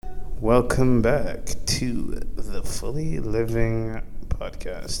Welcome back to the Fully Living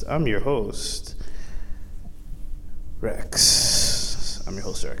Podcast. I'm your host, Rex.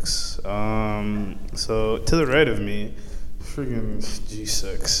 So to the right of me, friggin'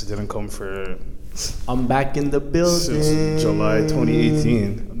 G6 didn't come for I'm back in the building. since July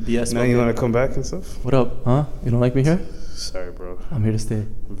 2018. BS. Now you want to come back and stuff? What up? Huh? You don't like me here? Sorry, bro. I'm here to stay.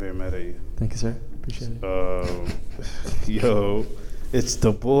 I'm very mad at you. Thank you, sir. Appreciate it. Yo, it's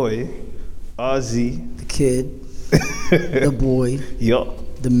the boy, Ozzy. The kid, the boy, Yo,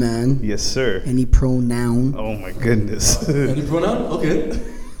 the man, yes, sir. any pronoun. Oh my goodness. Any pronoun? Okay.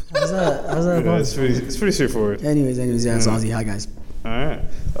 How's that Yeah, going? it's pretty straightforward. Anyways, yeah, it's Ozzy. Hi, guys. All right.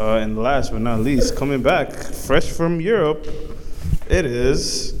 And last but not least, coming back fresh from Europe, it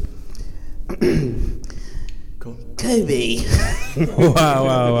is Go. Kobe.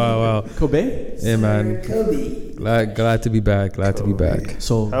 Wow. Kobe? Yeah, man. Kobe. Glad to be back.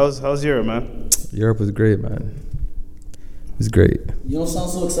 So, how's Europe, man? Europe was great, man. It was great. You don't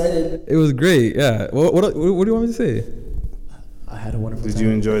sound so excited. It was great, yeah. What do you want me to say? I had a wonderful Did time. you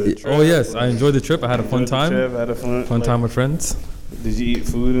enjoy the trip? Oh, yes. I enjoyed the trip. I had a fun time. Had a fun Time with friends. Did you eat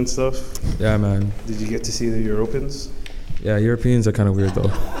food and stuff? Yeah, man. Did you get to see the Europeans? Yeah, Europeans are kind of weird, though.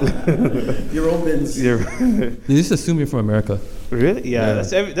 Europans. They just assume you're from America. Really? Yeah.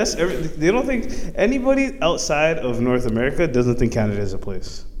 Yeah. That's every. They don't think anybody outside of North America doesn't think Canada is a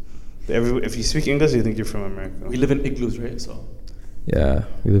place. If you speak English, you think you're from America. We live in igloos, right? So, Yeah,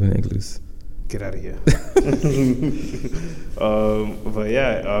 we live in igloos. Get out of here. But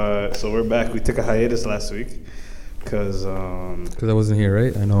yeah, so we're back. We took a hiatus last week because Because I wasn't here,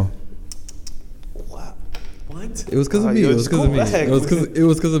 right? I know. wow. what? It was because of Ah, me. yo, It was just because go of me. back. It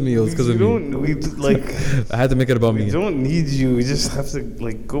was because of me. It was because of me. We like I had to make it about we me. don't need you. We just have to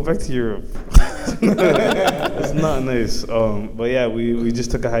like go back to Europe. It's not nice. But yeah, we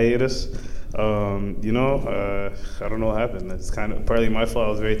just took a hiatus. I don't know what happened. It's kind of partly my fault. I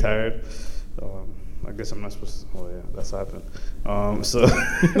was very tired. I guess I'm not supposed to. Oh yeah, that's what happened. So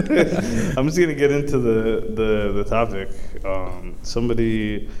I'm just gonna get into the topic.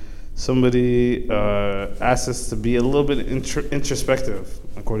 Somebody asked us to be a little bit introspective,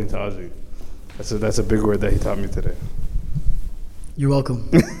 according to Ozzy. That's a big word that he taught me today. You're welcome.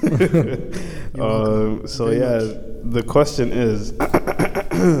 So Very yeah, much. the question is.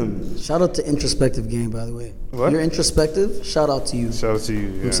 Shout out to Introspective Gang, by the way. What? You're introspective. Shout out to you. Shout out to you. You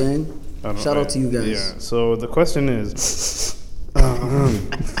know what Yeah. I'm saying? I don't Shout know. out to you guys. Yeah. So the question is,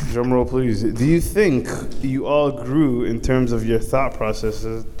 drum roll please. Do you think you all grew in terms of your thought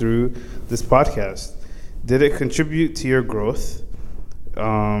processes through this podcast? Did it contribute to your growth?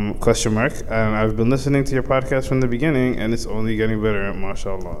 Question mark. And I've been listening to your podcast from the beginning, and it's only getting better.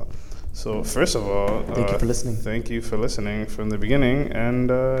 Mashallah. So first of all, Thank you for listening. Thank you for listening from the beginning, and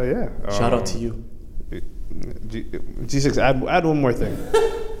yeah. Shout out to you. G6, add one more thing.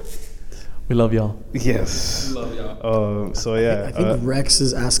 We love y'all. Yes. Love y'all. So yeah. I think Rex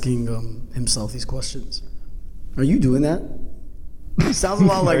is asking himself these questions. Are you doing that? Sounds a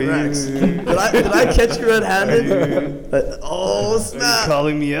lot like Are Rex. you- Did I catch you red-handed? Oh Are you snap!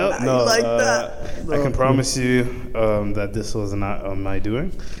 calling me out? I No. like that. I can promise you that this was not my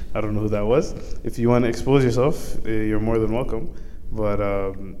doing. I don't know who that was. If you want to expose yourself, you're more than welcome. But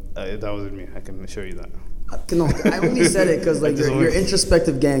that wasn't me. I can assure you that. No, I only said it because like I just you're wanna-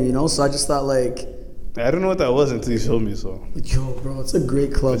 introspective gang, you know. So I just thought like, I don't know what that was until you showed me. So. yo, bro, it's a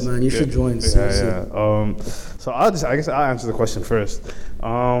great club, man. You should join. Yeah, Seriously. yeah. So I guess I'll answer the question first.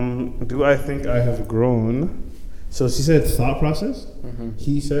 Do I think I have grown? So she said thought process.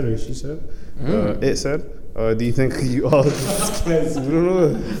 He said or she said. It said. Do you think you all? We don't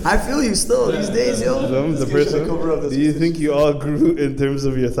know. I feel you still these days, yo. Them, the person. Do you think you all grew in terms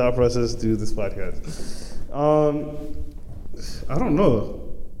of your thought process through this podcast? I don't know.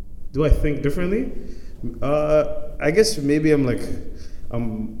 Do I think differently? I guess maybe I'm like,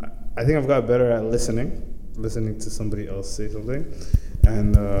 I think I've got better at listening to somebody else say something,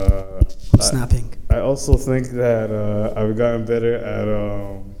 and Snapping. I also think that I've gotten better at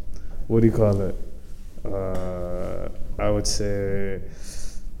what do you call it? I would say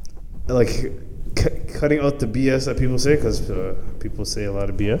like cutting out the BS that people say, because people say a lot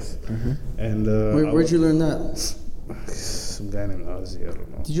of BS. And Where'd you learn that? Some guy named Ozzy, I don't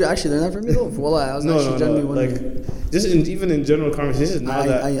know. Did you actually learn that from me though? Well, I was actually No. genuinely wondering. Like, just even in general conversations. Now I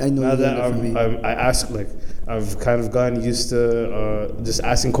know now you that learned it from me. I ask, like, I've kind of gotten used to just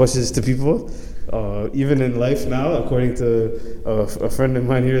asking questions to people. Even in life now, according to a friend of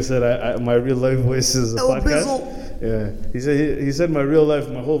mine here said, my real life voice is a El podcast. Bizzle. Yeah, he said my real life,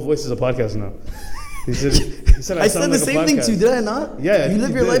 my whole voice is a podcast now. He said You said I said sound the like a same thing to you, podcast. did I not? Yeah, You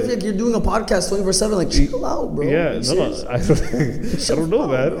live you your life did. like you're doing a podcast 24/7. Like, chill out, bro. Yeah, You no, serious? I don't know,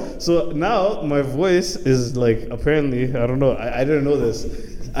 man. So now my voice is like apparently I don't know. I didn't know this.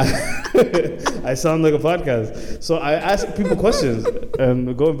 I sound like a podcast. So I ask people questions,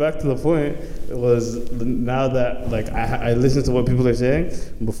 and going back to the point was now that like I listen to what people are saying.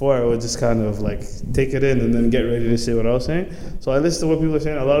 Before I would just kind of like take it in and then get ready to say what I was saying. So I listen to what people are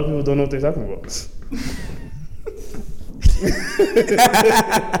saying. A lot of people don't know what they're talking about.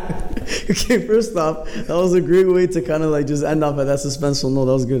 Okay, first off, that was a great way to kind of like just end off at that suspenseful note.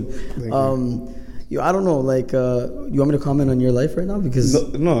 That was good. I don't know, like, you want me to comment on your life right now? Because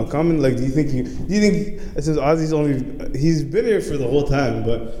No, comment like, do you think since Ozzy's he's been here for the whole time,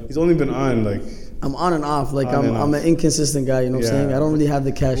 but he's only been on like. I'm on and off. Like, On and I'm off. an inconsistent guy. You know what I'm Yeah. saying? I don't really have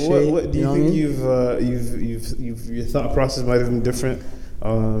the cachet. What do you know think what I mean? you've your thought process might have been different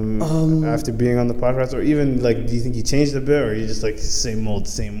after being on the podcast, or even like, do you think you changed a bit, or are you just like same old?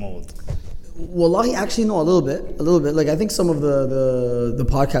 Wallahi, actually, no, a little bit. Like, I think some of the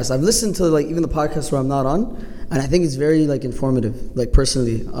podcasts I've listened to, like even the podcasts where I'm not on, and I think it's very like informative. Like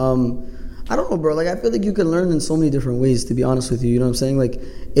personally, I don't know, bro. Like, I feel like you can learn in so many different ways. To be honest with you, you know what I'm saying? Like,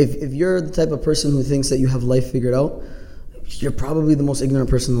 if you're the type of person who thinks that you have life figured out, you're probably the most ignorant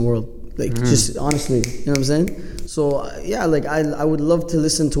person in the world. Like, just honestly, you know what I'm saying? So yeah, like I would love to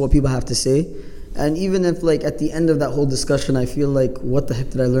listen to what people have to say, and even if like at the end of that whole discussion, I feel like, what the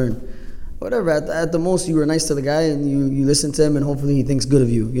heck did I learn? Whatever, at the most you were nice to the guy and you listen to him and hopefully he thinks good of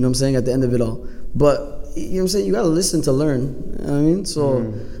you, you know what I'm saying, at the end of it all. But, you know what I'm saying, you gotta listen to learn, you know what I mean? So,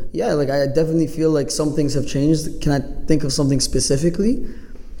 yeah, like I definitely feel like some things have changed. Can I think of something specifically?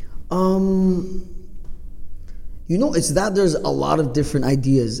 You know, it's that there's a lot of different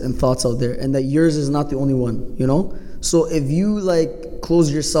ideas and thoughts out there and that yours is not the only one, you know? So if you like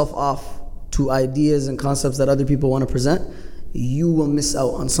close yourself off to ideas and concepts that other people want to present, you will miss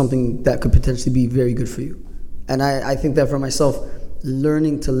out on something that could potentially be very good for you. And I think that for myself,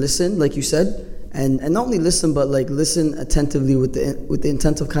 learning to listen, like you said, and not only listen, but like listen attentively with the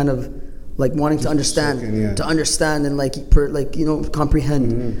intent of kind of like wanting to understand, and like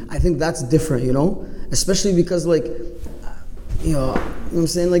comprehend. I think that's different, you know, especially because like, you know what I'm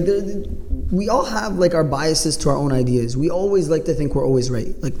saying, like we all have like our biases to our own ideas. We always like to think we're always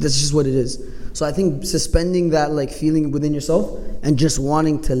right. Like that's just what it is. So I think suspending that like feeling within yourself and just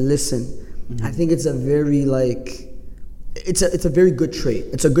wanting to listen, I think it's a very like, it's a very good trait.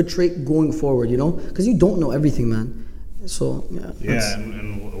 It's a good trait going forward, you know, because you don't know everything, man. So Yeah,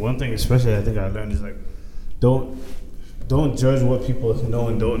 and one thing especially I think I learned is like, don't judge what people know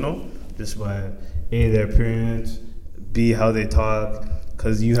and don't know just by A, their appearance, B, how they talk,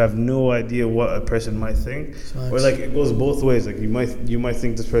 because you have no idea what a person might think. Or like it goes both ways. Like you might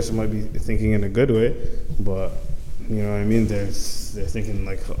think this person might be thinking in a good way, but you know what I mean, they're thinking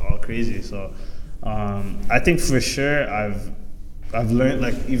like all crazy. So I think for sure I've learned,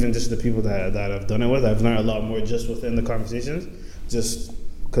 like even just the people that I've done it with, I've learned a lot more just within the conversations, just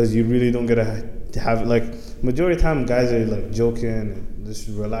because you really don't get to have, like, majority of the time guys are like joking and just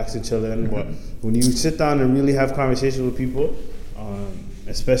relaxing, chilling, but when you sit down and really have conversations with people,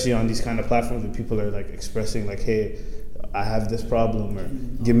 especially on these kind of platforms where people are like expressing like, hey, I have this problem, or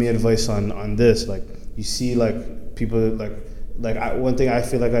give me advice on this, like you see like people one thing I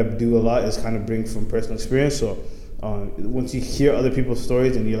feel like I do a lot is kind of bring from personal experience. So once you hear other people's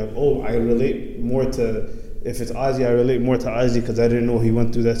stories and you're like, oh, I relate more to, if it's Ozzy, I relate more to Ozzy because I didn't know he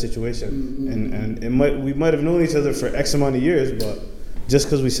went through that situation. And we might have known each other for X amount of years, but just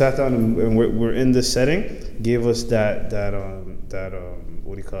because we sat down and we're in this setting, gave us that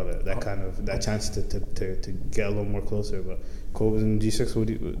what do you call it? That kind of, that chance to get a little more closer. But Cobes and G6, what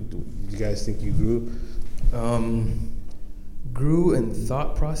do you guys think you grew? Grew in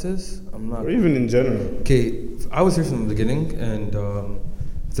thought process. I'm not. Or even in general. Okay, I was here from the beginning, and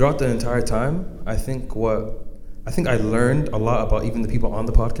throughout the entire time, I think I learned a lot about even the people on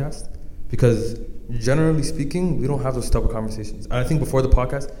the podcast, because generally speaking, we don't have those type of conversations. And I think before the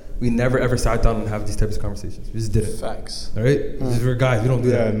podcast, we never ever sat down and have these types of conversations. We just didn't. Facts. All right? Because we're guys, we don't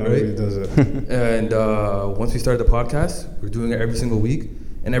do that. Nobody right? does it. And once we started the podcast, we're doing it every single week.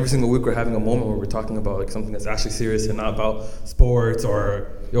 And every single week we're having a moment where we're talking about like something that's actually serious and not about sports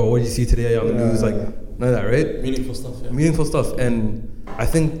or, yo, what did you see today on the news? Like, none of that, right? Meaningful stuff, yeah. Meaningful stuff. And I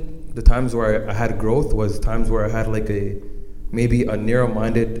think the times where I had growth was times where I had like maybe a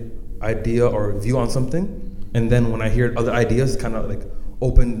narrow-minded idea or view on something. And then when I hear other ideas, kind of like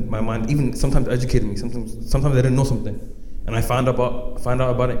opened my mind, even sometimes educated me. Sometimes I didn't know something. And I found out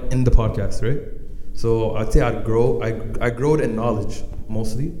about it in the podcast, right? So I'd say I growed in knowledge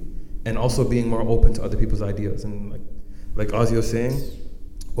mostly, and also being more open to other people's ideas, and like Ozzy was saying,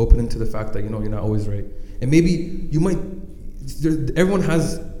 opening to the fact that, you know, you're not always right, and maybe you might. Everyone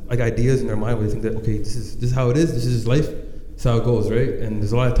has like ideas in their mind where they think that, okay, this is how it is, this is life, this is how it goes, right? And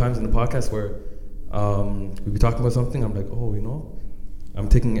there's a lot of times in the podcast where we'll be talking about something, I'm like, oh, you know, I'm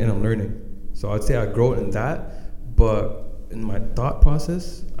taking it in, I'm learning. So I'd say I grow in that, but in my thought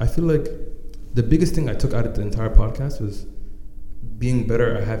process, I feel like the biggest thing I took out of the entire podcast was being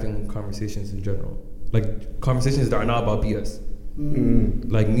better at having conversations in general. Like conversations that are not about BS.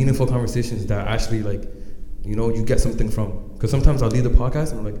 Like meaningful conversations that actually, like, you know, you get something from. Because sometimes I'll leave the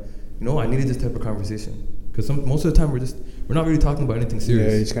podcast and I'm like, you know, I needed this type of conversation. Because most of the time we're not really talking about anything serious.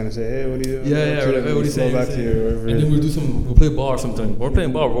 Yeah, you just kind of say, hey, what are you doing? Yeah, like, hey, what are you saying? Back to you, and then we'll play ball or something. We're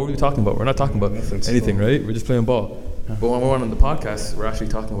playing ball. What are we talking about? We're not talking about anything, right? We're just playing ball. But when we're on the podcast, we're actually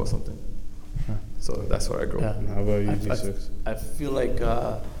talking about something. So that's where I grow. Yeah. How about you, G6? I feel like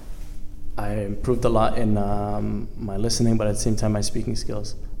I improved a lot in my listening, but at the same time, my speaking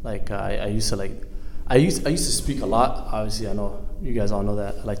skills. Like I used to speak a lot. Obviously, I know you guys all know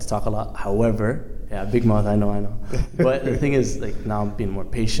that I like to talk a lot. However, yeah, big mouth. I know. But the thing is, like, now I'm being more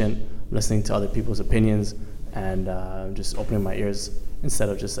patient, listening to other people's opinions, and just opening my ears instead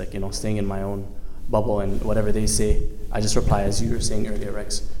of just, like, you know, staying in my own bubble and whatever they say. I just reply as you were saying earlier,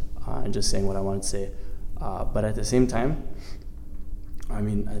 Rex, and just saying what I wanted to say. But at the same time, I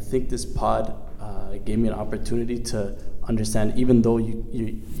mean, I think this pod gave me an opportunity to understand, even though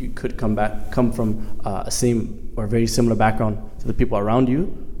you could come from a same or very similar background to the people around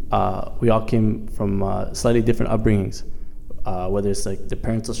you, we all came from slightly different upbringings, whether it's like the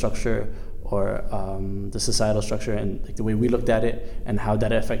parental structure or the societal structure, and like the way we looked at it and how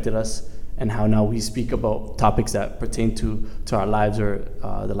that affected us, and how now we speak about topics that pertain to our lives or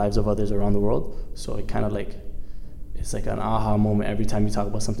the lives of others around the world. So it kind of like, it's like an aha moment every time you talk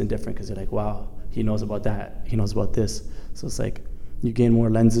about something different, because you're like, wow, he knows about that, he knows about this. So it's like you gain more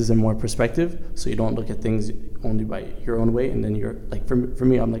lenses and more perspective, so you don't look at things only by your own way. And then you're like, for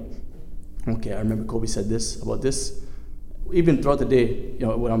me, I'm like, okay, I remember Kobe said this about this. Even throughout the day, you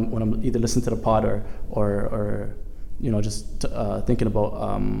know, when I'm either listening to the pod or you know, just thinking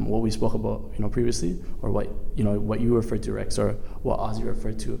about what we spoke about, you know, previously, or what you referred to, Rex, or what Ozzy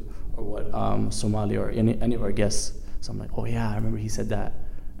referred to, or what Somali or any of our guests. So I'm like, oh yeah, I remember he said that,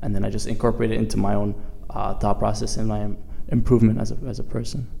 and then I just incorporate it into my own thought process and my improvement as a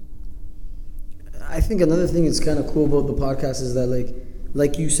person. I think another thing that's kind of cool about the podcast is that,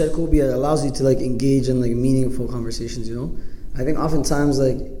 like you said, Kobe, it allows you to like engage in like meaningful conversations. You know, I think oftentimes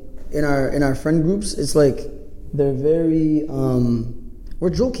like in our friend groups, it's like they're very we're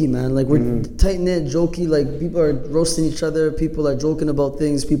jokey, man. Like we're tight knit, jokey. Like people are roasting each other. People are joking about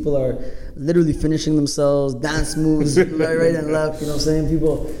things. People are literally finishing themselves, dance moves right and left. You know what I'm saying?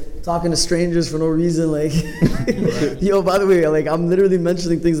 People talking to strangers for no reason. Like, yo, by the way, like I'm literally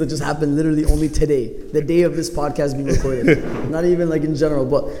mentioning things that just happened literally only today, the day of this podcast being recorded. Not even like in general,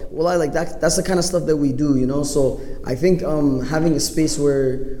 but well, I like that. That's the kind of stuff that we do, you know. So I think having a space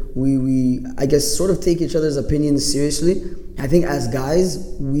where we I guess sort of take each other's opinions seriously. I think as guys,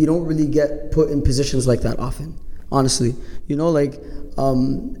 we don't really get put in positions like that often, honestly. You know, like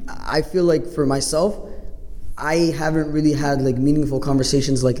I feel like for myself, I haven't really had like meaningful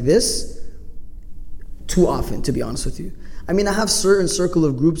conversations like this too often, to be honest with you. I mean, I have certain circle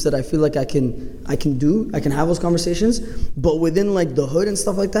of groups that I feel like I can have those conversations, but within like the hood and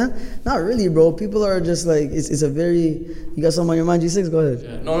stuff like that, not really, bro. People are just like, it's a very, you got something on your mind, G6? Go ahead.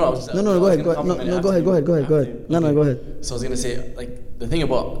 Yeah, go ahead. Go ahead. So I was gonna say, like, the thing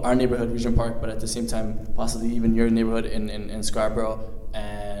about our neighborhood, Regent Park, but at the same time, possibly even your neighborhood in Scarborough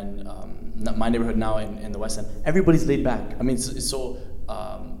and my neighborhood now in the West End, everybody's laid back. I mean, it's so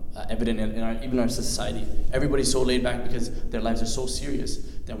evident in our society. Everybody's so laid back because their lives are so serious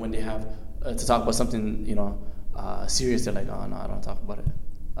that when they have to talk about something, you know, serious, they're like, oh no, I don't want to talk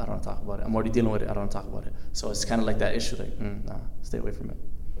about it. I'm already dealing with it. I don't want to talk about it. So it's kind of like that issue, like, nah, stay away from it.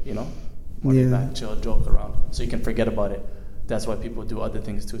 You know, more laid back, chill, joke around, so you can forget about it. That's why people do other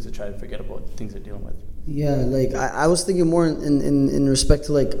things too, to try to forget about the things they're dealing with. Yeah, like I was thinking more in respect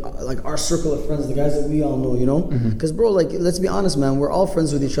to like our circle of friends, the guys that we all know, you know? Because bro, like, let's be honest, man, we're all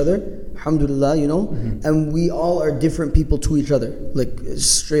friends with each other, alhamdulillah, you know? And we all are different people to each other, like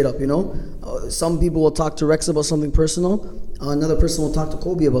straight up, you know? Some people will talk to Rex about something personal, another person will talk to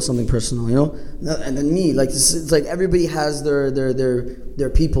Kobe about something personal, you know? And then me, like, it's like everybody has their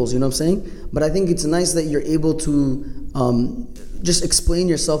peoples, you know what I'm saying? But I think it's nice that you're able to just explain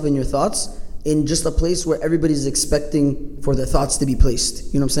yourself and your thoughts in just a place where everybody's expecting for their thoughts to be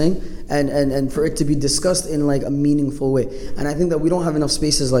placed. You know what I'm saying? And for it to be discussed in like a meaningful way. And I think that we don't have enough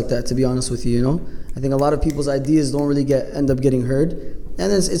spaces like that, to be honest with you. You know, I think a lot of people's ideas don't really end up getting heard,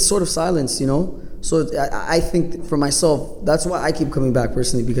 and it's sort of silence. You know, so I think for myself, that's why I keep coming back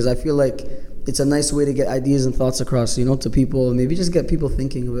personally, because I feel like it's a nice way to get ideas and thoughts across, you know, to people, and maybe just get people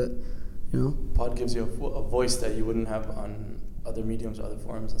thinking a bit, you know. Pod gives you a voice that you wouldn't have on other mediums or other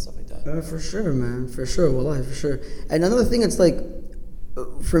forums and stuff like that. For sure, man. For sure. Wallahi, for sure. And another thing, it's like,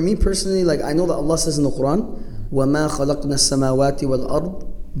 for me personally, like I know that Allah says in the Quran, وَمَا خَلَقْنَا السَّمَاوَاتِ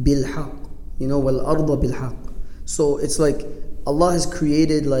وَالْأَرْضِ بِالْحَقِّ. You know, وَالْأَرْضَ بِالْحَقِّ. So it's like Allah has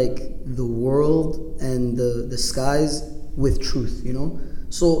created like the world and the skies with truth, you know.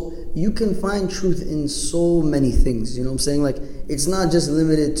 So you can find truth in so many things, you know what I'm saying? Like, it's not just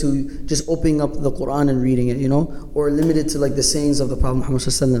limited to just opening up the Quran and reading it, you know, or limited to like the sayings of the Prophet Muhammad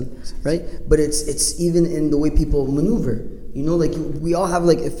ﷺ, right? But it's even in the way people maneuver, you know, like we all have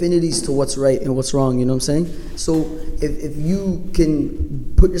like affinities to what's right and what's wrong, you know what I'm saying? So if you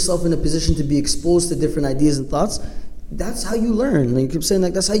can put yourself in a position to be exposed to different ideas and thoughts, that's how you learn. Like you keep saying,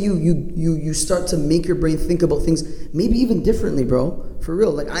 like that's how you start to make your brain think about things maybe even differently, bro. For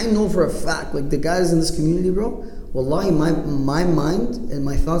real. Like I know for a fact, like the guys in this community, bro, wallahi, my mind and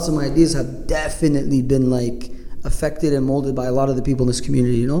my thoughts and my ideas have definitely been like affected and molded by a lot of the people in this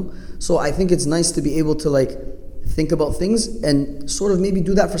community, you know? So I think it's nice to be able to like think about things and sort of maybe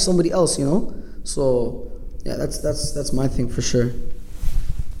do that for somebody else, you know? So yeah, that's my thing for sure.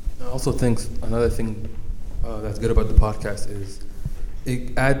 I also think another thing that's good about the podcast is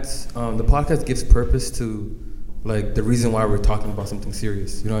it adds the podcast gives purpose to like the reason why we're talking about something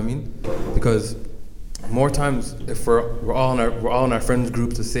serious. You know what I mean? Because more times if we're all in our friends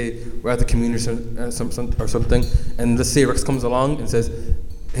group to say we're at the community or something, and let's say Rex comes along and says,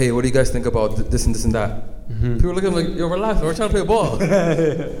 "Hey, what do you guys think about this and this and that?" People are looking like, "Yo, relax, we're trying to play ball.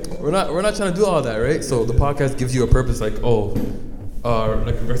 we're not trying to do all that, right?" So the podcast gives you a purpose, like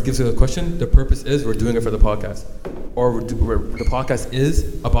like Rex gives you a question. The purpose is we're doing it for the podcast, or the podcast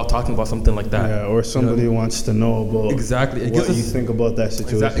is about talking about something like that. Yeah, or somebody wants to know about exactly what you think about that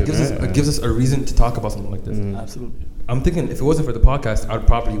situation. Exactly. It gives us a reason to talk about something like this. Absolutely. I'm thinking if it wasn't for the podcast, I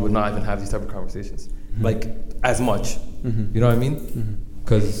probably would not even have these type of conversations, like as much. You know what I mean?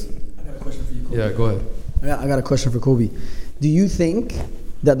 Because I got a question for you, Kobe. Yeah, go ahead. I got a question for Kobe. Do you think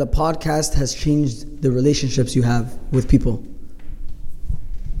that the podcast has changed the relationships you have with people?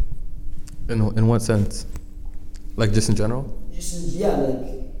 In what sense? Like just in general? Yeah, like.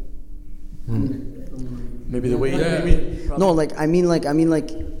 Maybe the way. Yeah. No, like I mean,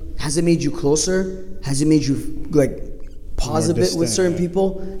 has it made you closer? Has it made you like pause a bit with certain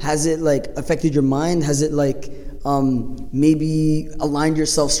people? Has it like affected your mind? Has it like maybe aligned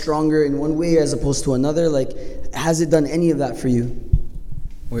yourself stronger in one way as opposed to another? Like, has it done any of that for you?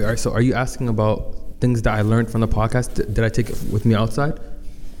 Wait, so are you asking about things that I learned from the podcast? Did I take it with me outside?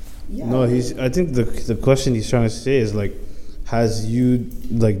 Yeah. No, I think the question he's trying to say is like, has you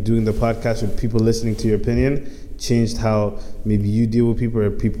like doing the podcast with people listening to your opinion changed how maybe you deal with people or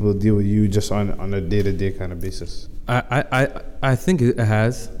people deal with you just on a day-to-day kind of basis? I think it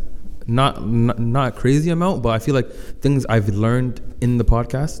has. Not crazy amount, but I feel like things I've learned in the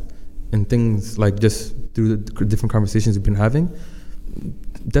podcast and things like just through the different conversations we've been having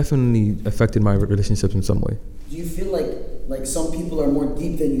definitely affected my relationships in some way. Do you feel like some people are more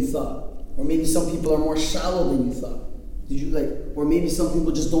deep than you thought, or maybe some people are more shallow than you thought? Did you or maybe some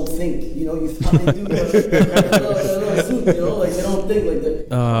people just don't think? You know, you thought they do. You know, like they don't think like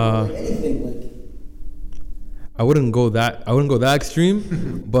anything like. I wouldn't go that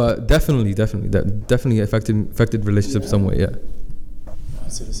extreme, but definitely affected relationships some way. Yeah.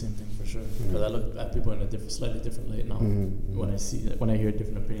 I'd say the same thing for sure. Because I look at people in a slightly different light now when I hear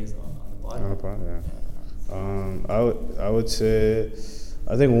different opinions on the podcast. I would say,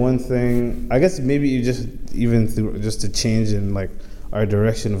 I think one thing, I guess maybe you just even through just a change in like our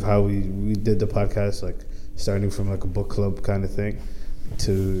direction of how we did the podcast, like starting from like a book club kind of thing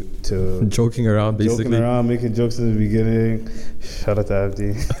to joking around, making jokes in the beginning. Shout out to Abdi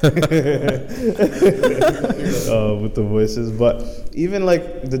with the voices, but even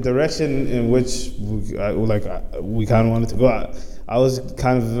like the direction in which we kind of wanted to go. I was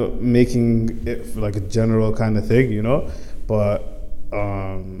kind of making it like a general kind of thing, you know. But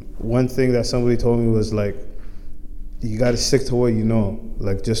one thing that somebody told me was like, you got to stick to what you know,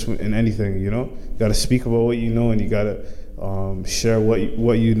 like just in anything, you know. You got to speak about what you know, and you got to share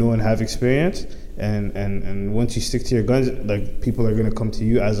what you know and have experience. And once you stick to your guns, like, people are gonna come to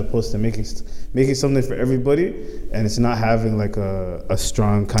you, as opposed to making something for everybody, and it's not having like a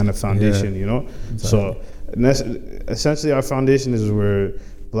strong kind of foundation, you know. Exactly. So essentially, our foundation is we're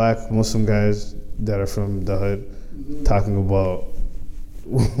Black Muslim guys that are from the hood, talking about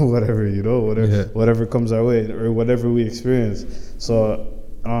whatever, you know, whatever comes our way or whatever we experience. So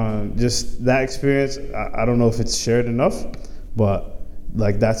just that experience, I don't know if it's shared enough, but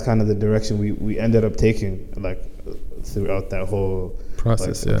like, that's kind of the direction we ended up taking, like, throughout that whole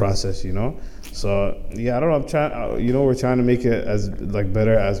process, process, you know. So yeah, I don't know. I'm trying, we're trying to make it as like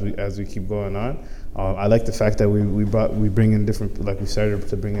better as we keep going on. I like the fact that we bring in different, like, we started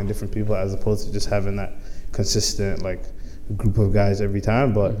to bring in different people, as opposed to just having that consistent like group of guys every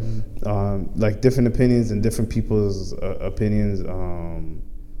time. But like, different opinions and different people's opinions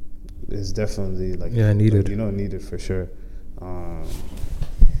is definitely like, needed. Like, needed for sure.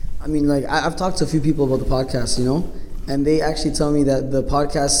 I mean, like, I've talked to a few people about the podcast, you know, and they actually tell me that the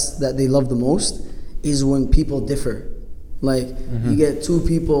podcast that they love the most is when people differ. Like, you get two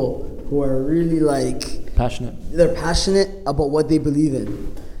people who are really like passionate. They're passionate about what they believe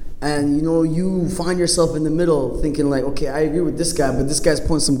in. And, you know, you find yourself in the middle thinking like, okay, I agree with this guy, but this guy's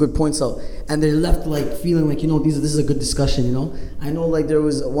pointing some good points out. And they're left like feeling like, this is a good discussion, you know? I know, like, there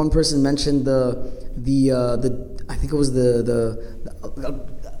was one person mentioned I think it was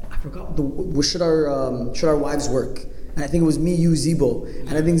I forgot, should our wives work? And I think it was me, you, Zebo.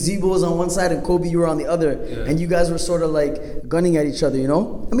 And I think Zebo was on one side and Kobe, you were on the other. Yeah. And you guys were sort of like gunning at each other, you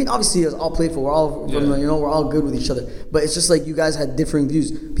know? I mean, obviously, it's all playful. We're all we're all good with each other. But it's just like you guys had differing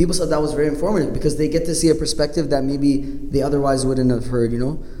views. People said that was very informative because they get to see a perspective that maybe they otherwise wouldn't have heard, you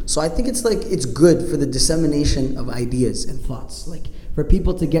know? So I think it's like, it's good for the dissemination of ideas and thoughts. Like, for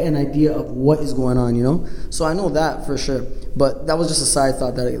people to get an idea of what is going on, you know? So I know that for sure. But that was just a side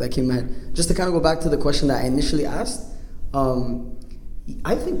thought that came in my head. Just to kind of go back to the question that I initially asked,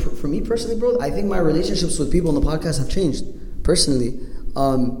 I think for me personally, bro, I think my relationships with people on the podcast have changed, personally.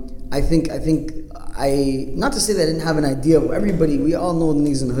 I think not to say that I didn't have an idea of everybody, we all know the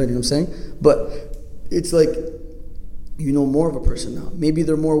niggas in the hood, you know what I'm saying? But it's like, you know more of a person now. Maybe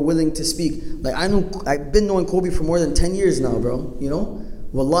they're more willing to speak. Like, I've been knowing Kobe for more than 10 years now, bro, you know?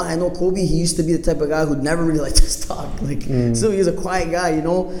 Wallah, I know Kobe, he used to be the type of guy who'd never really like to talk. Like, so he's a quiet guy, you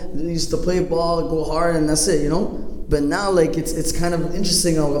know? He used to play ball, go hard, and that's it, you know? But now, like, it's kind of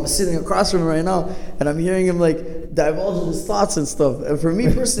interesting. I'm sitting across from him right now, and I'm hearing him, like, divulge his thoughts and stuff. And for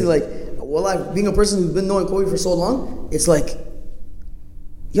me personally, like, Wallah, being a person who's been knowing Kobe for so long, it's like,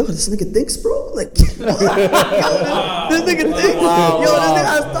 yo, this nigga thinks, bro. Like, this nigga thinks. Wow. Yo, this nigga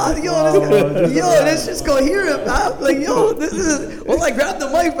has thoughts. Yo, this shit's coherent, fam. Like, yo, this is. Well, like, grab the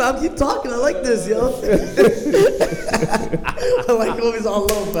mic, fam. Keep talking. I like this, yo. I like Kobe's all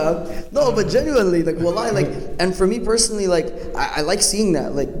low, fam. No, but genuinely, like, wallahi, like, and for me personally, like, I like seeing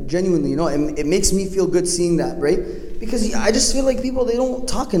that, like, genuinely, you know, and it makes me feel good seeing that, right? Because I just feel like people, they don't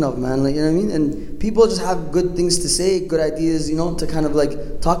talk enough, man. Like, you know what I mean? And people just have good things to say, good ideas, you know, to kind of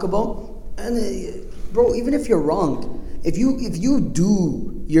like talk about. And bro, even if you're wrong, if you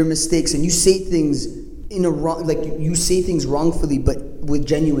do your mistakes and you say things in a wrong, like you say things wrongfully, but with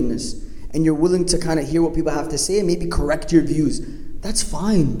genuineness, and you're willing to kind of hear what people have to say and maybe correct your views, that's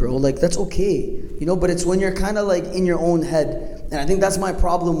fine, bro. Like, that's okay, you know. But it's when you're kind of like in your own head. And I think that's my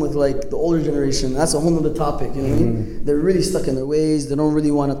problem with like the older generation. That's a whole other topic, you know what I mean? They're really stuck in their ways. They don't really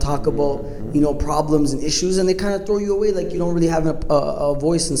want to talk about, you know, problems and issues, and they kind of throw you away like you don't really have a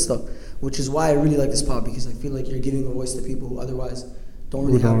voice and stuff, which is why I really like this pod, because I feel like you're giving a voice to people who otherwise don't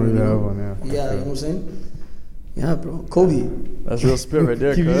really have one. Yeah, you know what I'm saying? Yeah, bro. Kobe. That's real spirit right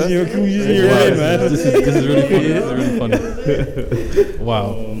there, keep using your brain, man. This is really funny. This is really funny.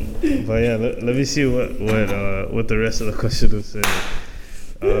 Wow. But yeah, let me see what the rest of the question was saying.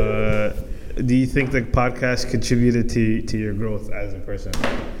 Do you think the podcast contributed to your growth as a person?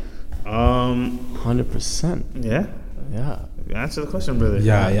 100%. Yeah. Yeah. Answer the question, brother.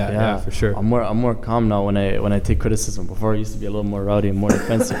 Yeah, for sure. I'm more calm now when I take criticism. Before I used to be a little more rowdy and more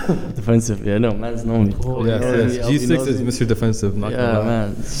defensive. Yeah, no, man's know me. Oh, yes. G6 is Mr. Defensive. Not yeah,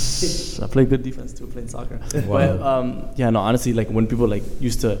 man. I play good defense too, playing soccer. Wow. But yeah, no, honestly, like when people like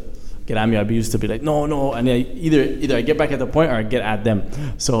used to get at me, I'd be used to be like, no, and either I get back at the point or I get at them.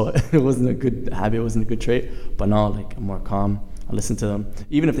 So it wasn't a good habit, it wasn't a good trait. But now, like, I'm more calm. I listen to them,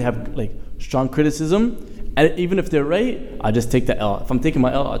 even if they have like strong criticism. And even if they're right, I just take the L. If I'm taking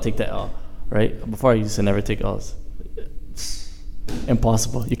my L, I'll take the L, right? Before I used to never take L's.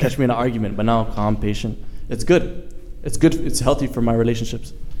 Impossible. You catch me in an argument, but now I'm calm, patient. It's good. it's good. It's healthy for my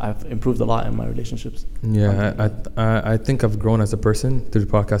relationships. I've improved a lot in my relationships. Yeah, I think I've grown as a person through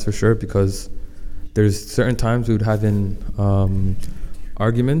the podcast for sure, because there's certain times we would have in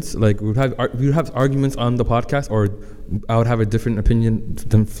arguments, like we would have arguments on the podcast, or I would have a different opinion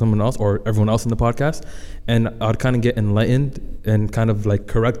than someone else or everyone else in the podcast, and I'd kind of get enlightened and kind of like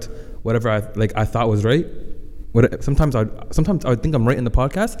correct whatever I thought was right. Sometimes I would think I'm right in the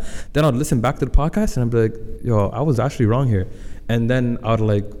podcast, then I'd listen back to the podcast and I'd be like, yo, I was actually wrong here, and then I'd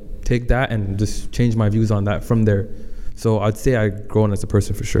like take that and just change my views on that from there. So I'd say I've grown as a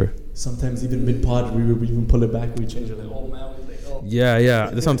person for sure. Sometimes even mid-pod, we would even pull it back. We change it like, oh man, Yeah,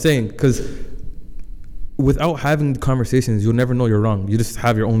 that's what I'm saying. Because without having conversations, you'll never know you're wrong. You just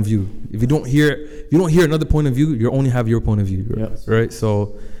have your own view. If you don't hear another point of view, you only have your point of view, right?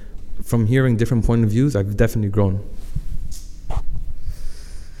 So from hearing different point of views, I've definitely grown.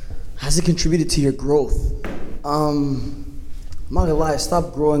 Has it contributed to your growth? I'm not gonna lie, I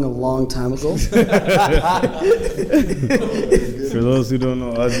stopped growing a long time ago. For those who don't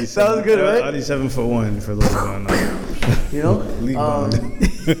know, Ozzy. Sounds good, right? Ozzy 7'1". For those who don't know, You know? League bond.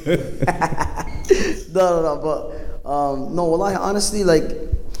 No, but no, wallahi, honestly, like,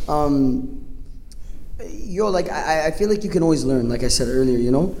 I feel like you can always learn, like I said earlier,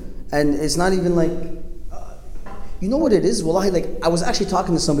 you know? And it's not even like, you know what it is? Wallahi, like, I was actually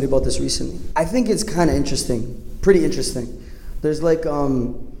talking to somebody about this recently. I think it's kind of interesting, pretty interesting. There's like,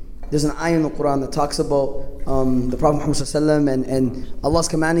 there's an ayah in the Quran that talks about the Prophet Muhammad ﷺ and Allah's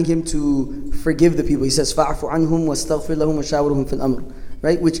commanding him to forgive the people. He says, فَاعْفُ عَنْهُمْ وَاسْتَغْفِرْ لَهُمْ وَشَاوِرْهُمْ فِي الْأَمْرِ.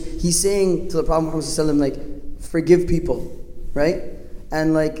 Right? Which he's saying to the Prophet Muhammad ﷺ, like, forgive people, right?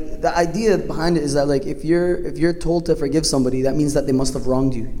 And like the idea behind it is that like if you're told to forgive somebody, that means that they must have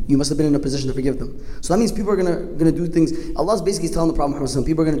wronged you. You must have been in a position to forgive them. So that means people are gonna do things. Allah's basically telling the Prophet Muhammad ﷺ,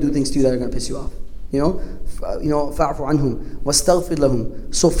 people are gonna do things to you that are gonna piss you off. فَاعْفُ عَنْهُمْ وَاسْتَغْفِرْ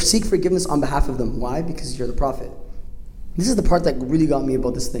لَهُمْ. So seek forgiveness on behalf of them. Why? Because you're the Prophet. This is the part that really got me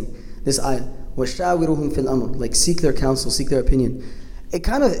about this thing, this ayah. وَشَاوِرُهُمْ فِي الْأَمْرِ. Like seek their counsel, seek their opinion. It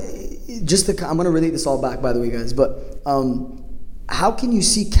kind of, I'm going to relate this all back, by the way, guys, but how can you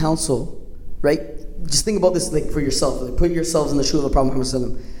seek counsel, right? Just think about this like for yourself, like put yourselves in the shoe of the Prophet Muhammad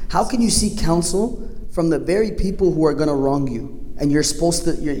ﷺ. How can you seek counsel from the very people who are going to wrong you, and you're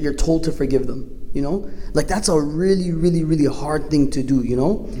told to forgive them, you know? Like that's a really, really, really hard thing to do, you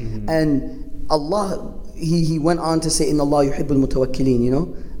know? Mm-hmm. And Allah, he went on to say, Inna Allah yuhibbul mutawakkilin, you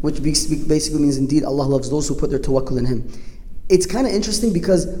know? Which basically means indeed Allah loves those who put their tawakkul in Him. It's kind of interesting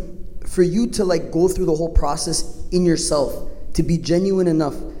because for you to like go through the whole process in yourself, to be genuine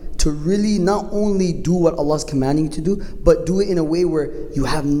enough to really not only do what Allah's commanding you to do, but do it in a way where you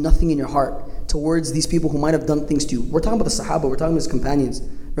have nothing in your heart towards these people who might have done things to you. We're talking about the Sahaba, we're talking about his companions,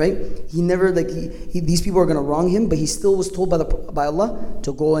 right? He never, like, these people are going to wrong him, but he still was told by Allah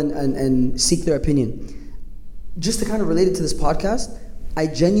to go and seek their opinion. Just to kind of relate it to this podcast, I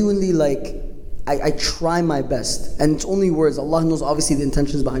genuinely I try my best, and it's only words. Allah knows obviously the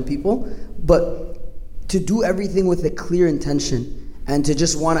intentions behind people, but to do everything with a clear intention and to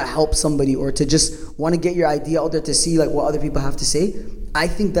just want to help somebody or to just want to get your idea out there to see like what other people have to say, I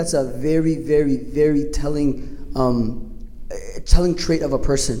think that's a very, very, very telling trait of a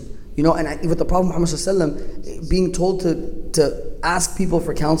person. You know, and with the Prophet Muhammad ﷺ being told to ask people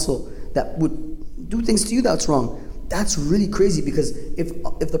for counsel that would do things to you that's wrong, that's really crazy, because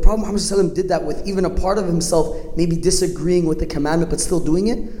if the Prophet Muhammad ﷺ did that with even a part of himself maybe disagreeing with the commandment but still doing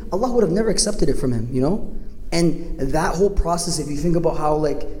it, Allah would have never accepted it from him, you know? And that whole process, if you think about how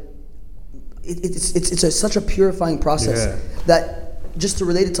like it's such a purifying process, that just to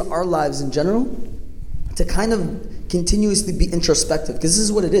relate it to our lives in general, to kind of continuously be introspective, because this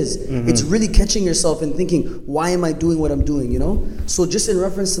is what it is. Mm-hmm. It's really catching yourself and thinking, why am I doing what I'm doing, you know? So just in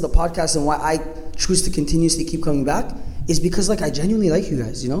reference to the podcast and why I choose to continuously keep coming back is because like I genuinely like you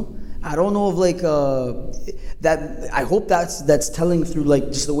guys, you know? I don't know if like that, I hope that's telling through like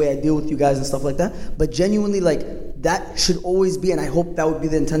just the way I deal with you guys and stuff like that, but genuinely like that should always be, and I hope that would be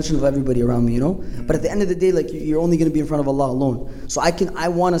the intention of everybody around me, you know? Mm-hmm. But at the end of the day, like you're only gonna be in front of Allah alone. So I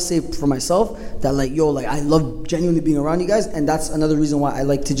wanna say for myself that like, yo, like I love genuinely being around you guys, and that's another reason why I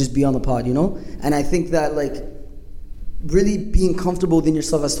like to just be on the pod, you know? And I think that like really being comfortable within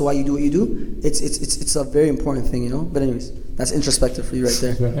yourself as to why you do what you do, it's a very important thing, you know? But anyways, that's introspective for you right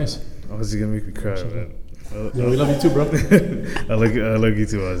there. Very nice. Ozzy gonna make me cry, man. Yeah, we love you too, bro. I like you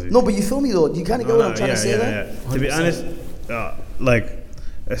too, Ozzy. No, but you feel me though? Do you kind of get what I'm trying to say there? To be honest, like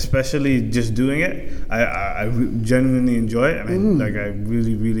especially just doing it, I genuinely enjoy it, and I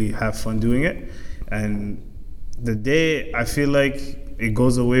really, really have fun doing it. And the day I feel like it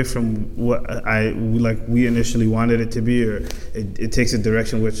goes away from what we initially wanted it to be, or it takes a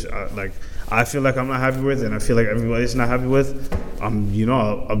direction which I feel like I'm not happy with, and I feel like everybody's not happy with,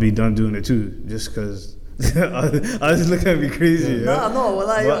 I'll be done doing it too, just because. I was looking at me crazy. No,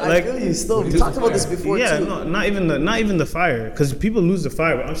 well, I feel you still. We talked about this before too. No, not even the fire, because people lose the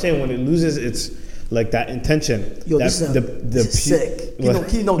fire. But I'm saying when it loses its like that intention. Yo, that, this is sick.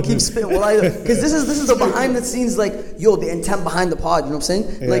 Keep spitting. Because this is the behind the scenes, like, the intent behind the pod. You know what I'm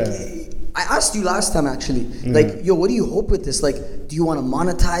saying? Yeah. Like, I asked you last time actually. Like, what do you hope with this? Like, do you want to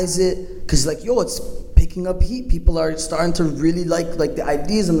monetize it? Because like, it's picking up heat. People are starting to really like the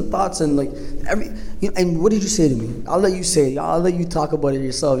ideas and the thoughts and like and what did you say to me? I'll let you say it. I'll let you talk about it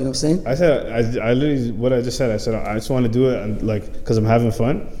yourself. You know what I'm saying? I said I literally what I just said. I said I just want to do it and because I'm having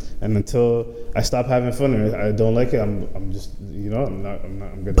fun. And until I stop having fun or I don't like it, I'm just I'm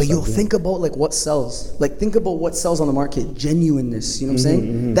gonna. But think about like what sells. Like think about what sells on the market. Genuineness. You know what I'm saying?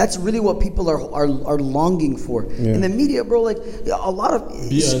 Mm-hmm. That's really what people are longing for. Yeah. In the media, bro, like a lot of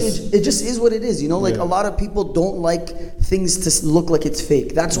it just is what it is. Like a lot of people don't like things to look like it's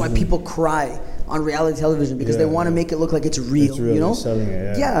fake. That's why people cry on reality television because they want to make it look like it's real. Selling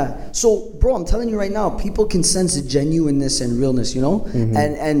it, yeah. So, bro, I'm telling you right now, people can sense genuineness and realness.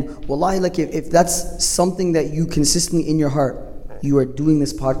 And wallahi, like if that's something that you consistently in your heart, you are doing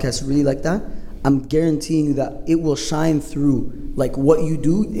this podcast really like that, I'm guaranteeing you that it will shine through. Like what you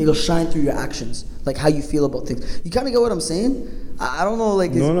do, it'll shine through your actions, like how you feel about things. You kind of get what I'm saying? I don't know,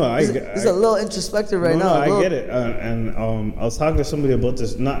 like it's a little introspective right now. I get it, and I was talking to somebody about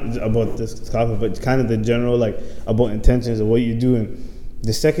this, not about this topic, but kind of the general like about intentions of what you do, and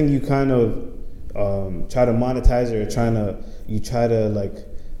the second you kind of try to monetize it or try to like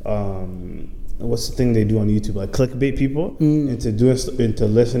what's the thing they do on YouTube, like clickbait people into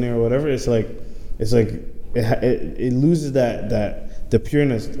listening or whatever. It's like it loses that the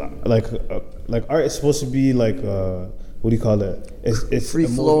pureness, like art is supposed to be like. What do you call it? It's free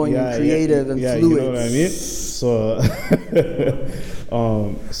flowing and creative and fluid. You know what I mean?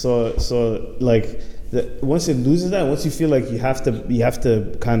 So like once it loses that, once you feel like you have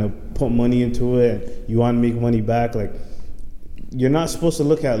to kind of put money into it, and you want to make money back, like you're not supposed to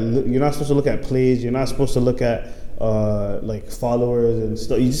look at plays. You're not supposed to look at like followers and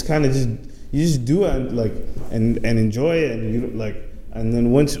stuff. You just kind of just do it and enjoy it, and you like. And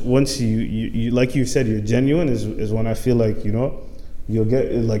then once you like you said, you're genuine is when I feel like you'll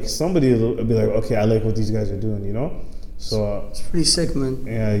get like somebody will be like, okay, I like what these guys are doing, So it's pretty sick, man.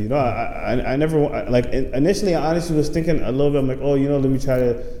 Yeah, I never like initially I honestly was thinking a little bit. I'm like, let me try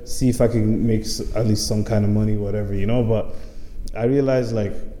to see if I can make at least some kind of money, whatever, But I realized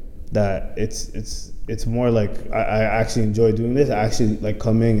like that it's more like I actually enjoy doing this. I actually like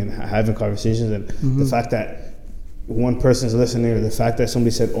coming and having conversations, and the fact that one person's listening, or the fact that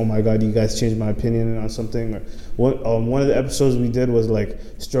somebody said, "Oh my God, you guys changed my opinion on something." Or one of the episodes we did was like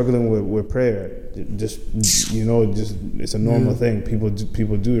struggling with prayer. Just it's a normal thing people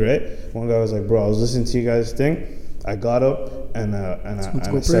do, right? One guy was like, "Bro, I was listening to you guys' thing. I got up and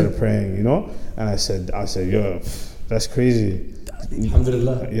I started praying, And I said, yo, that's crazy."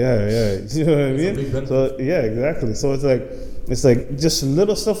 Alhamdulillah. Yeah. You know what I mean? So yeah, exactly. So it's like just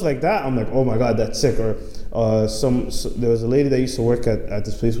little stuff like that. I'm like, oh my God, that's sick. Or there was a lady that used to work at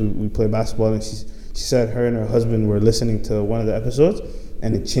this place we play basketball, and she said her and her husband were listening to one of the episodes,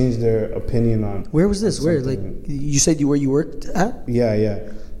 and it changed their opinion on. Where was this? Where, like, you said where you worked at? Yeah.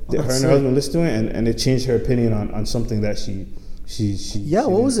 Her and her husband listened to it, and it changed her opinion on something that she. What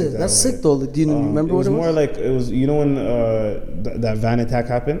was it? That's sick though. Do you remember what it was? It was more like it was. When that van attack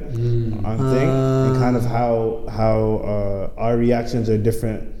happened on thing, and kind of how our reactions are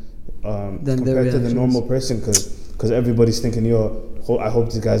different compared to the normal person, because everybody's thinking, I hope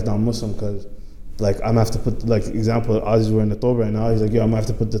this guy's not Muslim, because like I'm gonna have to put, like, example, Ozzy's wearing the thobe right now. He's like, I'm gonna have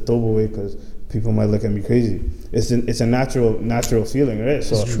to put the thobe away because people might look at me crazy. It's a natural feeling, right?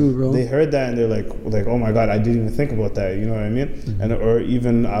 So it's true, bro. They heard that and they're like, oh my God, I didn't even think about that. You know what I mean? Mm-hmm. And or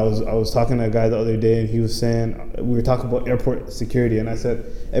even I was talking to a guy the other day, and he was saying, we were talking about airport security, and I said,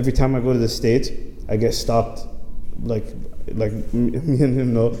 every time I go to the States, I get stopped, like me and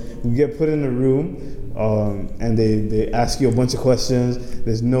him know, we get put in a room, and they ask you a bunch of questions.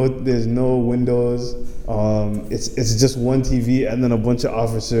 There's no windows. It's just one TV and then a bunch of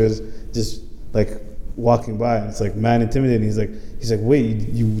officers just like walking by, and it's like mad intimidating. He's like, wait,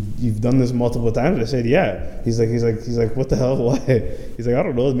 you've done this multiple times? I said, yeah. He's like, what the hell? Why? He's like, I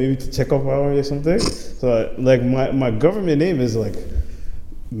don't know, maybe to check up on me or something. So like my government name is like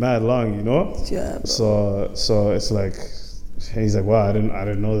mad long, Yeah. So it's like, He's like, wow, I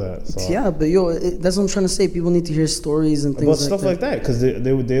didn't know that. So. Yeah, but that's what I'm trying to say. People need to hear stories and things about stuff like that, because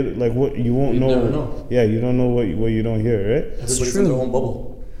they like what you won't know. never know. Yeah, you don't know what you don't hear, right? Everybody's true. in their own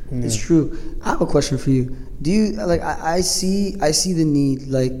bubble. It's true. I have a question for you. Do you like? I see the need,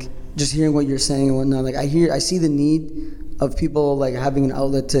 like just hearing what you're saying and whatnot. Like I see the need of people like having an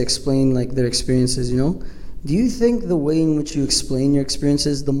outlet to explain like their experiences. You know, do you think the way in which you explain your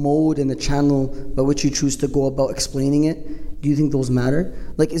experiences, the mode and the channel by which you choose to go about explaining it, do you think those matter?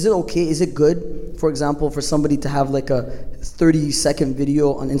 Like, is it okay? Is it good, for example, for somebody to have like a 30-second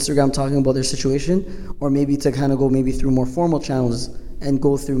video on Instagram talking about their situation, or maybe to kind of go maybe through more formal channels and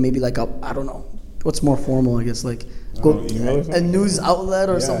go through maybe like I don't know, what's more formal, I guess, like go a news outlet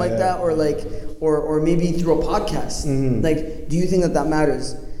or something like that, or like or maybe through a podcast. Like, do you think that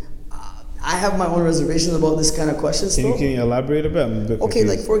matters? I have my own reservations about this kind of question still. Can you elaborate a bit? I'm a bit Okay, confused.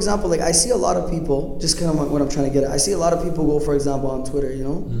 like for example, like I see a lot of people, just kind of what I'm trying to get at. I see a lot of people go, for example, on Twitter, you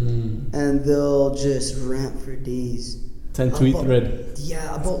know, and they'll just rant for days. 10 tweet thread.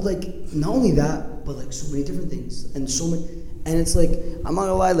 Yeah, about like not only that, but like so many different things and so many. And it's like, I'm not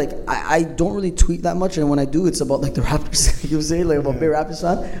gonna lie, like I don't really tweet that much, and when I do, it's about like the Raptors. You know what I'm saying? Like I'm a big Raptors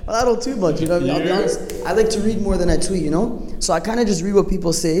fan. Well, I don't tweet much, you know what I mean? I'll be honest. I like to read more than I tweet, you know? So I kind of just read what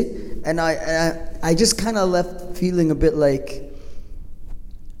people say, and I just kind of left feeling a bit like,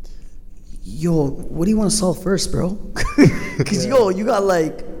 yo, what do you want to solve first, bro? Because yo, you got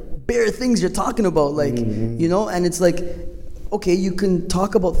like bare things you're talking about, like, you know? And it's like, okay, you can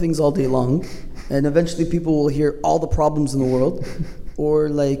talk about things all day long, and eventually people will hear all the problems in the world, or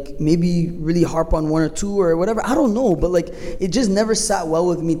like maybe really harp on one or two or whatever. I don't know, but like it just never sat well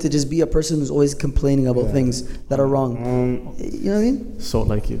with me to just be a person who's always complaining about things that are wrong. You know what I mean? So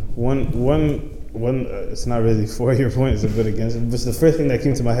like you. One it's not really for your point, it's a bit against it. But the first thing that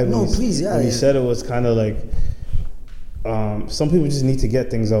came to my head when you said it was kind of like, some people just need to get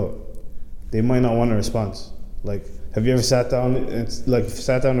things out. They might not want a response. Like, have you ever sat down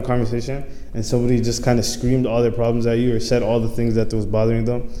in a conversation and somebody just kind of screamed all their problems at you or said all the things that was bothering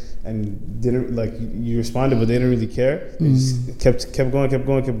them, and didn't, like, you responded but they didn't really care. They just kept going.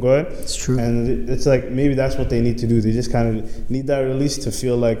 It's true. And it's like maybe that's what they need to do. They just kind of need that release to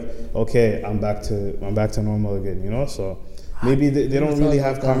feel like, okay, I'm back to normal again, you know? So maybe they don't really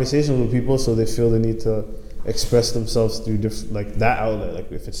have conversations with people, so they feel the need to express themselves through like that outlet.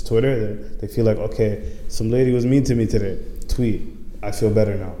 Like if it's Twitter, they feel like, okay, some lady was mean to me today, tweet, I feel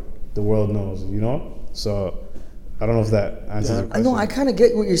better now, the world knows, you know? So I don't know if that answers your question. I know, I kind of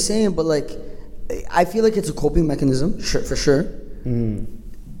get what you're saying, but like I feel like it's a coping mechanism, for sure.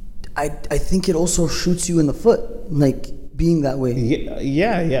 I think it also shoots you in the foot, like being that way.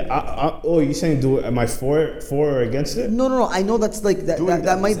 Yeah. Oh, you're saying am I for or against it? No. I know that's like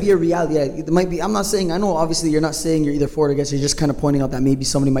that might be a reality. Yeah, it might be. I'm not saying. I know. Obviously, you're not saying you're either for or against. You're just kind of pointing out that maybe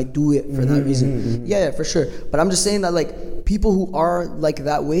somebody might do it for that reason. Yeah, for sure. But I'm just saying that like people who are like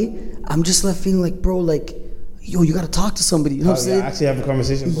that way, I'm just left feeling like, bro, like, yo, you gotta talk to somebody. You know what I'm saying? Actually have a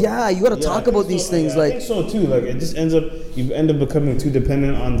conversation. Yeah, you gotta talk about these things. Like, I think so too. Like it just you end up becoming too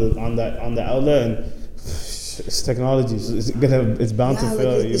dependent on the outlet, and it's technology. So it's bound to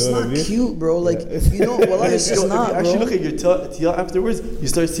fail. Like, it's not cute, bro. Like you know, well, it's just not. If you actually look at your TL afterwards, you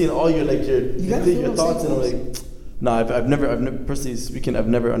start seeing all your like your thoughts, and like, no, I've never personally speaking, I've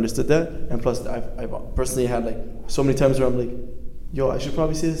never understood that. And plus, I've personally had like so many times where I'm like, yo, I should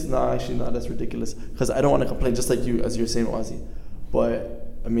probably say this. Nah, actually, no, that's ridiculous. Because I don't want to complain, just like you, as you're saying, Wazi. But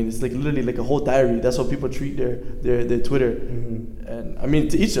I mean, it's like literally like a whole diary. That's how people treat their Twitter. And I mean,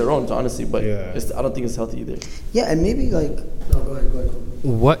 to each their own, honestly. But I don't think it's healthy either. Yeah, and maybe like, no, go ahead.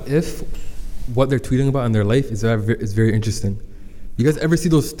 What if what they're tweeting about in their life is very interesting? You guys ever see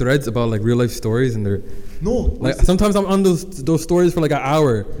those threads about like real life stories, and they're like sometimes I'm on those stories for like an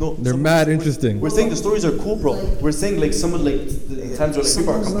hour. No, they're mad interesting. We're saying the stories are cool, bro. We're saying like some of like the times where like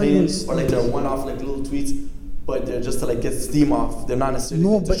people are complaining or like they're one-off like little tweets, but they're just to like get steam off. They're not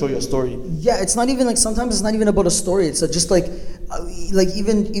necessarily to show your story. Yeah, it's not even like, sometimes it's not even about a story. It's just like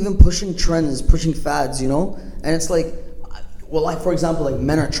even pushing trends, pushing fads, you know. And it's like, well, like for example, like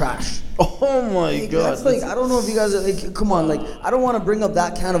men are trash. Oh my god! That's like, I don't know if you guys are like, come on, like I don't want to bring up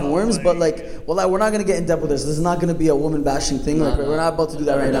that kind of worms, but like, well, like, we're not gonna get in depth with this. This is not gonna be a woman bashing thing. Like we're not about to do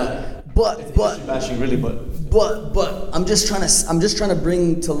that right now. But bashing really, but I'm just trying to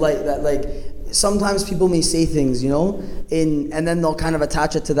bring to light that like sometimes people may say things, you know, and then they'll kind of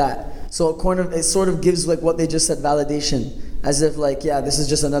attach it to that. So it sort of gives like what they just said validation, as if like, yeah, this is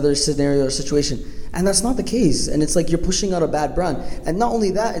just another scenario or situation. And that's not the case. And it's like you're pushing out a bad brand. And not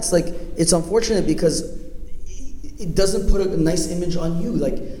only that, it's like, it's unfortunate because it doesn't put a nice image on you,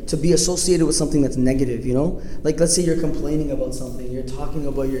 like to be associated with something that's negative, you know? Like let's say you're complaining about something, you're talking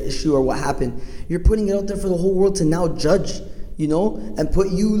about your issue or what happened. You're putting it out there for the whole world to now judge, you know, and put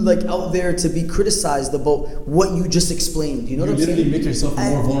you like out there to be criticized about what you just explained. You know what I'm literally saying? make yourself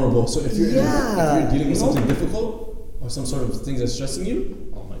more vulnerable. So if you're, if you're dealing with you know? something difficult or some sort of things that's stressing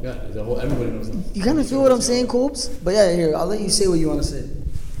you, oh my god, everybody knows that. You kind of feel what I'm saying, Cobes? But yeah, here, I'll let you say what you want to say.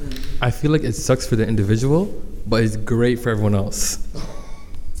 I feel like it sucks for the individual, but it's great for everyone else.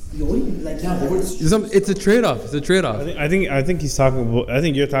 Yo, what do you like? Yeah, It's a trade-off. It's a trade-off. I think he's talking about. I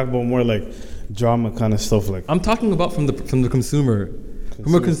think you're talking about more like drama kind of stuff. Like I'm talking about from the consumer,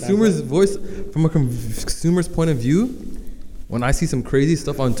 from a consumer's voice, from a consumer's point of view. When I see some crazy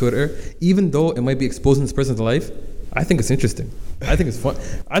stuff on Twitter, even though it might be exposing this person's life, I think it's interesting. I think it's fun.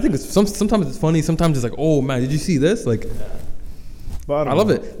 I think it's sometimes it's funny. Sometimes it's like, oh man, did you see this? Like, I love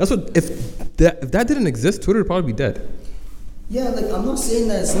it. That's what if that didn't exist, Twitter would probably be dead. Yeah, like I'm not saying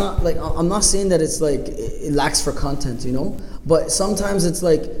that it's not like I'm not saying that it's like it lacks for content, you know. But sometimes it's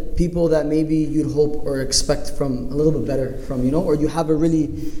like people that maybe you'd hope or expect from a little bit better from, you know, or you have a really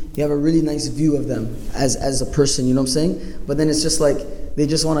nice view of them as a person, you know what I'm saying? But then it's just like they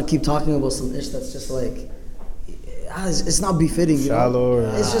just want to keep talking about some ish that's just like it's not befitting, you shallow.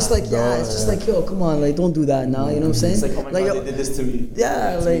 know? It's just like it's just like yo, come on, like don't do that now, you know what I'm saying? It's like, oh my god, they did this to me.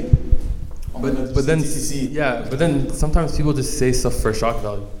 Yeah, like. But then sometimes people just say stuff for shock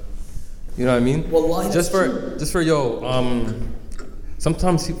value. You know what I mean? Well, just for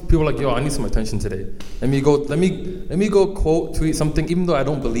sometimes people are like, yo, I need some attention today. Let me go quote tweet something, even though I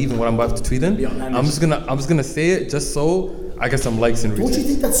don't believe in what I'm about to tweet in. I'm just gonna say it just so I get some likes and retweets. Don't you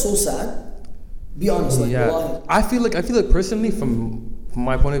think that's so sad? Be honest, like yeah. I feel like personally from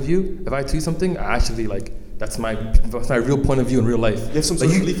my point of view, if I tweet something, I actually like that's my real point of view in real life. You have some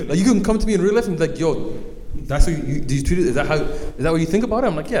sort of belief in it. You can come to me in real life and be like, yo, that's what do you tweet it? Is that what you think about it?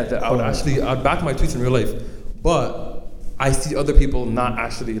 I'm like, yeah, I'd back my tweets in real life. But I see other people not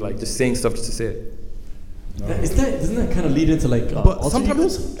actually like just saying stuff just to say it. No. Doesn't that kind of lead into like but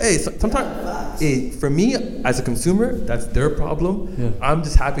sometimes for me as a consumer, that's their problem. Yeah. I'm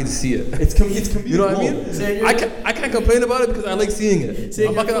just happy to see it. It's you know what I mean? I can't complain about it because I like seeing it.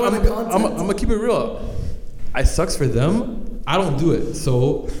 I'm gonna keep it real. It sucks for them. I don't do it,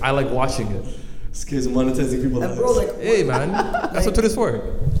 so I like watching it. Scares monetizing people. And bro, like, hey man, that's what Twitter's for.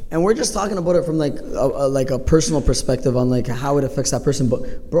 And we're just talking about it from like a personal perspective on like how it affects that person.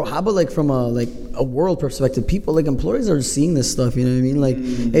 But bro, how about like from a world perspective? People like employers are seeing this stuff. You know what I mean? Like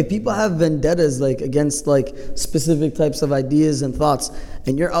if people have vendettas like against like specific types of ideas and thoughts,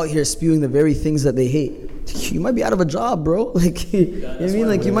 and you're out here spewing the very things that they hate, you might be out of a job, bro. Like you know what I mean?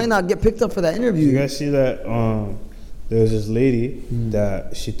 Like you might not get picked up for that interview. You guys see that? There was this lady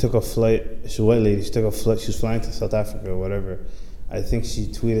that she took a flight. She's a white lady. She took a flight. She was flying to South Africa or whatever. I think she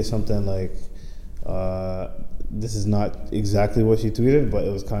tweeted something like, this is not exactly what she tweeted, but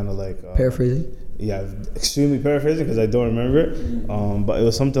it was kind of like... paraphrasing? Yeah, extremely paraphrasing because I don't remember it. But it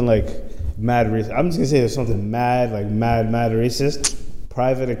was something like mad racist. I'm just going to say it was something mad racist.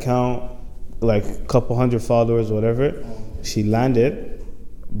 Private account, like a couple hundred followers, whatever. She landed.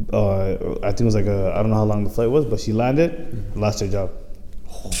 I think it was like I don't know how long the flight was, but she landed, lost her job.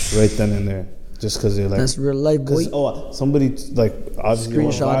 Right then and there. Just because they're like, that's real life, boy. Somebody like obviously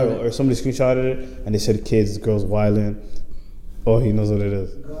went screenshotted viral, or somebody screenshotted it and they said kids, girls wilding. Oh, he knows what it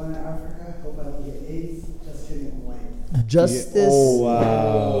is. Going to Africa, hope I don't get AIDS. Just kidding, I'm white. Justice. Yeah. Oh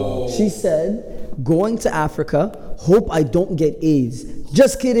wow. She said, going to Africa, hope I don't get AIDS.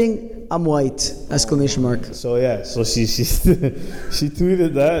 Just kidding. I'm white! Exclamation mark. So yeah, so she she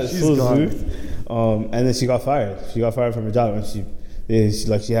tweeted that. She's so gone. And then she got fired. She got fired from her job, and she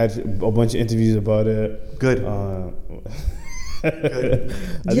had a bunch of interviews about it. Good. I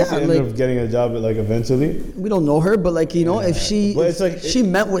think she ended up getting a job eventually. We don't know her, but like if she she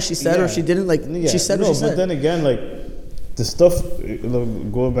meant what she said or she didn't she said what she said. But then again, the stuff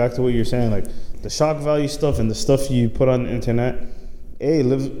going back to what you're saying, the shock value stuff and the stuff you put on the internet.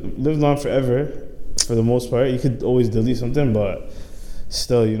 Lives on forever, for the most part. You could always delete something, but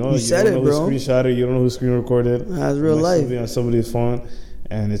still, you don't know who screenshot it, you don't know who screen recorded. That's real life. Still be on somebody's phone,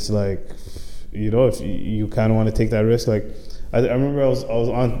 and it's like, if you kind of want to take that risk. Like, I remember I was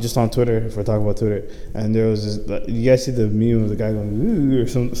on Twitter, if we're talking about Twitter, and there was this. You guys see the meme of the guy going ooh or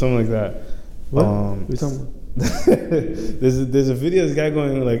something like that. What? What are you talking about? there's a video of this guy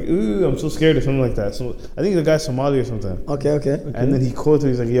going like, ooh, I'm so scared or something like that. So I think the guy's Somali or something. Okay. And then he quoted,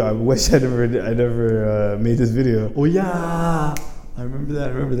 he's like, yo, I wish I never made this video. Oh yeah, I remember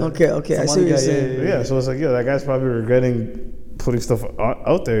that. Okay, I see what you're saying. Yeah, so it's like, that guy's probably regretting putting stuff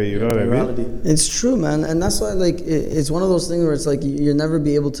out there. You know what I mean? Virality. It's true, man, and that's why like it's one of those things where it's like you'll never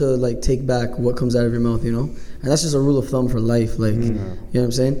be able to like take back what comes out of your mouth, you know, and that's just a rule of thumb for life, like you know what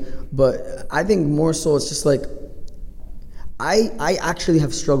I'm saying. But I think more so it's just like I actually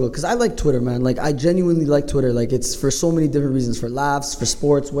have struggled because I like Twitter, man. Like I genuinely like Twitter. Like it's for so many different reasons, for laughs, for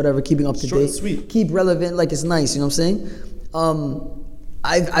sports, whatever, keeping up to Short date, and sweet. keep relevant. Like it's nice, you know what I'm saying?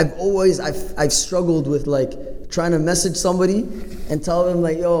 I've always struggled with like trying to message somebody and tell them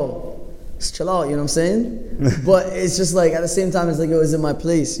like, yo, just chill out, you know what I'm saying? But it's just like at the same time it's like, yo, is it my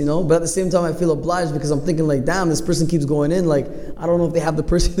place, you know? But at the same time I feel obliged because I'm thinking like, damn, this person keeps going in. Like I don't know if they have the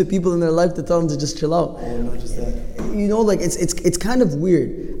people in their life to tell them to just chill out. Not just that. You know, like it's kind of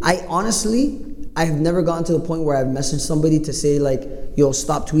weird. I have never gotten to the point where I've messaged somebody to say like, yo,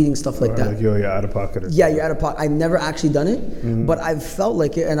 stop tweeting stuff like Or that. like, yo, you're out of pocket. Or Yeah, you're out of pocket. I've never actually done it, but I've felt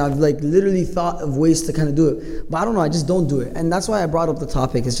like it, and I've like literally thought of ways to kind of do it. But I don't know, I just don't do it, and that's why I brought up the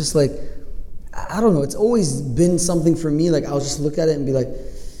topic. It's just like, I don't know. It's always been something for me. Like I'll just look at it and be like,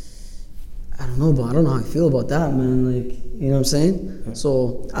 I don't know, but I don't know how I feel about that, man. Like, you know what I'm saying?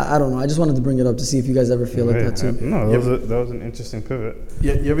 So I don't know. I just wanted to bring it up to see if you guys ever feel like that too. No, that was an interesting pivot.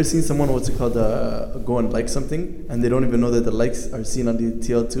 You ever seen someone, what's it called, go and like something, and they don't even know that the likes are seen on the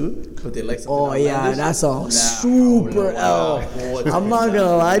TL too, but they like something. Oh yeah, that's a super L. I'm not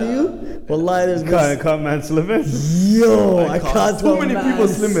gonna lie to you. Wallahi, there's Caught man slipping. yo, I caught too many people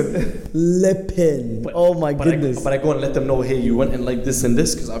slipping. Oh my goodness. But I go and let them know, hey, you went and like this and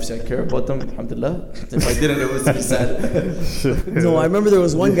this, because obviously I care about them, alhamdulillah. If I didn't, it would be sad. No, I remember there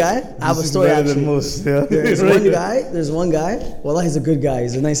was one guy. I have a story Better than actually. most, yeah. There's one guy. Wallahi, he's a good guy.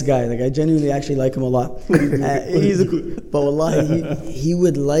 He's a nice guy. Like I genuinely actually like him a lot. But wallahi, he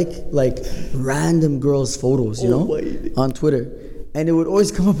would like random girls' photos, you know, on Twitter, and it would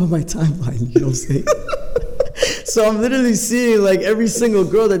always come up on my timeline. You know what I'm saying? So I'm literally seeing like every single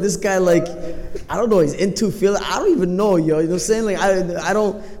girl that this guy like, I don't know, he's into, I don't even know, yo. You know what I'm saying? Like I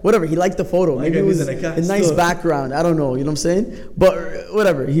don't, whatever. He liked the photo. Maybe it was a nice background. I don't know. You know what I'm saying? But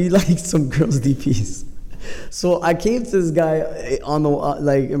whatever. He liked some girls' DPs. So I came to this guy on the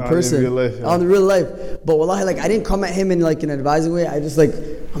like in person, real life, yeah. on the real life. But wallahi, like I didn't come at him in like an advising way. I just like,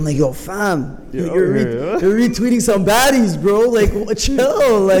 I'm like, yo, fam, you're retweeting some baddies, bro. Like,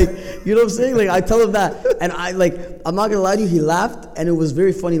 chill, like, you know what I'm saying? Like I tell him that, and I'm not gonna lie to you, he laughed, and it was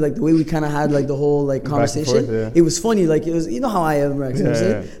very funny, like the way we kind of had like the whole like conversation. Forth, yeah. It was funny, like it was, you know how I am, Rex. You know what I'm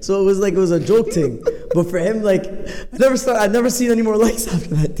saying? Yeah. So it was a joke thing. But for him, like, I've never seen any more likes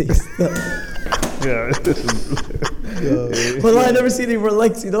after that day. Yeah. Well, I never seen any more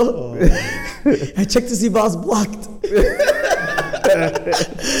likes, you know? I checked to see if I was blocked.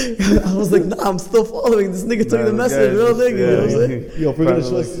 I was like, nah, I'm still following. This nigga took the message, real nigga, you know what I'm saying? Yo, if we're gonna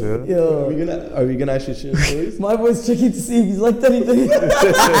show are we gonna actually share stories? My boy's checking to see if he's liked anything.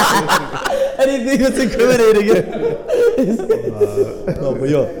 Anything that's incriminating him. No, but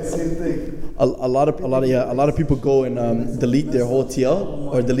yo, Same thing. a lot of people go and delete their whole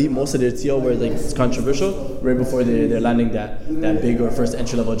TL or delete most of their TL where like it's controversial right before they're landing that big or first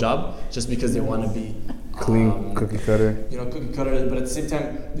entry level job, just because they want to be Clean, cookie cutter. You know, cookie cutter, but at the same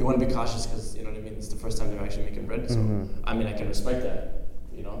time they want to be cautious because you know what I mean. It's the first time they're actually making bread, so I mean I can respect that.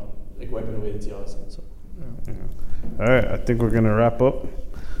 You know, like wiping away the TLs. So. All right, I think we're gonna wrap up.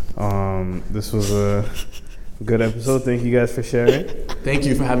 This was a good episode. Thank you guys for sharing. Thank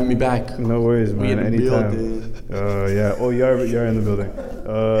you for having me back. No worries, We in man. the Anytime. Yeah. Oh, you're in the building.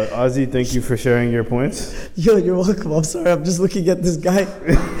 Ozzy, thank you for sharing your points. Yo, you're welcome. I'm sorry. I'm just looking at this guy.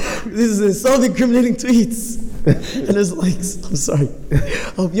 This is self-incriminating tweets. And there's likes. I'm sorry.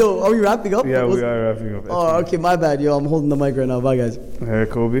 Yo, are we wrapping up? Yeah, we are wrapping up. Oh, okay. My bad, yo. I'm holding the mic right now. Bye, guys. All right,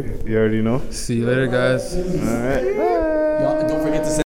 Kobe. You already know. See you later, guys. All right. Don't forget to send